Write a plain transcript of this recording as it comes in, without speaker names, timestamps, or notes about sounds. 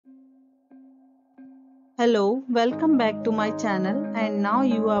Hello, welcome back to my channel, and now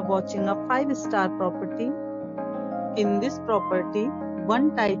you are watching a 5-star property. In this property,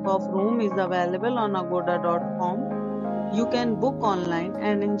 one type of room is available on agoda.com. You can book online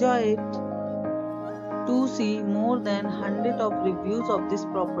and enjoy it. To see more than 100 of reviews of this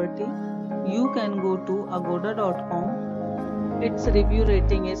property, you can go to agoda.com. Its review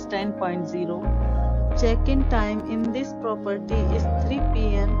rating is 10.0. Check-in time in this property is 3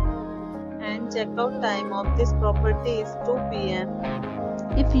 p.m. and check-out time of this property is 2 p.m.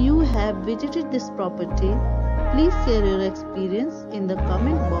 If you have visited this property, please share your experience in the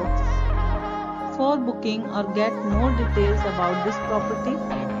comment box. For booking or get more details about this property,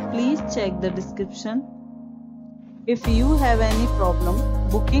 please check the description. If you have any problem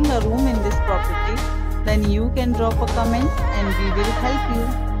booking a room in this property, then you can drop a comment and we will help you.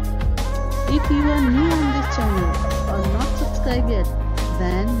 If you are new on this channel or not subscribed yet,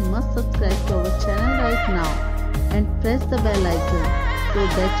 then must subscribe to our channel right now and press the bell icon so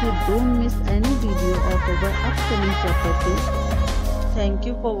that you don't miss any video of our upcoming property. Thank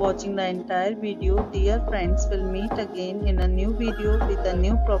you for watching the entire video. Dear friends, we'll meet again in a new video with a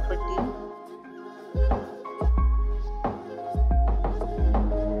new property.